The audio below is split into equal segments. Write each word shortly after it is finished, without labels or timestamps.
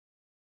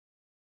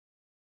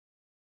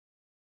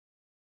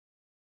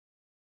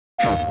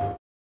War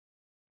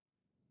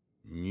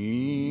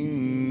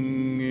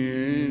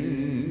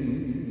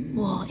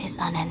is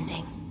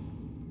unending.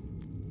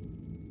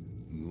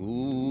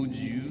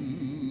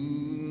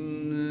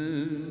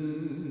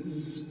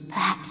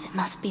 Perhaps it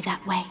must be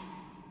that way.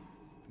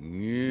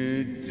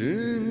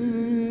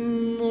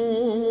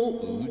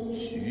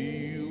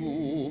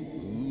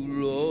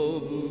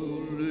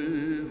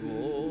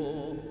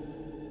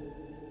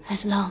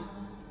 As long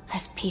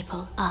as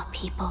people are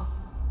people.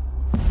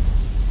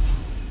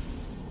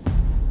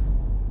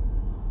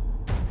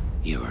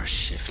 You're a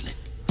shifling.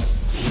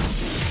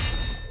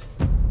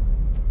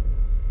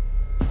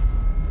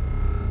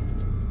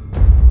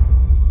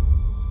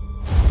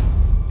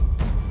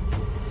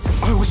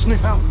 I will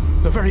sniff out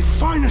the very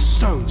finest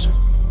stones.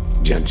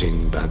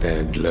 Judging by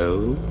their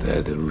glow,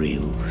 they're the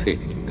real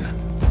thing.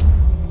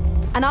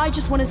 And I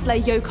just want to slay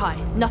Yokai.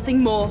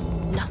 Nothing more,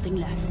 nothing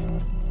less.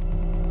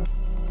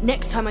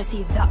 Next time I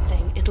see that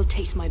thing, it'll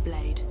taste my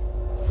blade.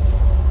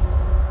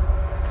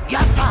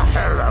 Get the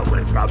hell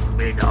away from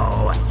me,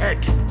 Nioh.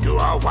 Head to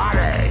a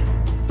worry.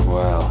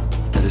 Well,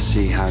 let us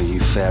see how you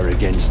fare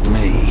against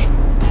me.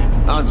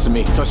 Answer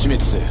me,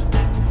 Toshimitsu.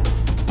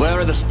 Where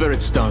are the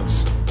spirit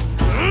stones?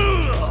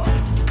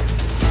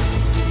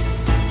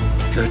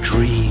 The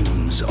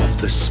dreams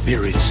of the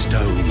spirit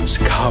stones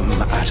come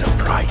at a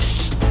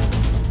price.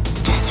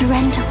 To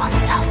surrender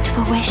oneself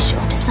to a wish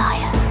or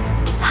desire.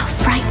 How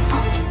frightful.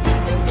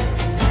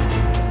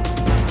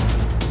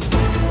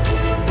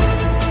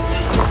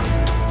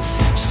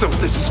 So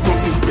this is what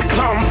you've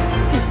become.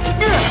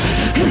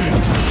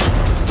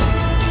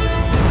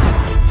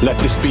 Let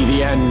this be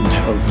the end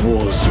of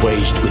wars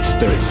waged with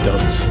spirit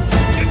stones.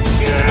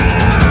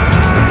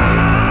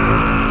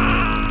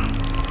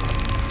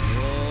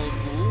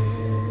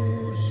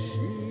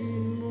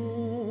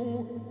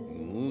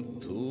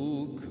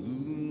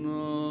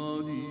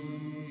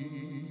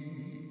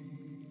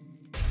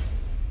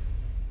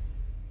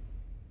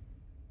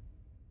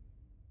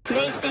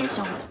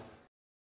 PlayStation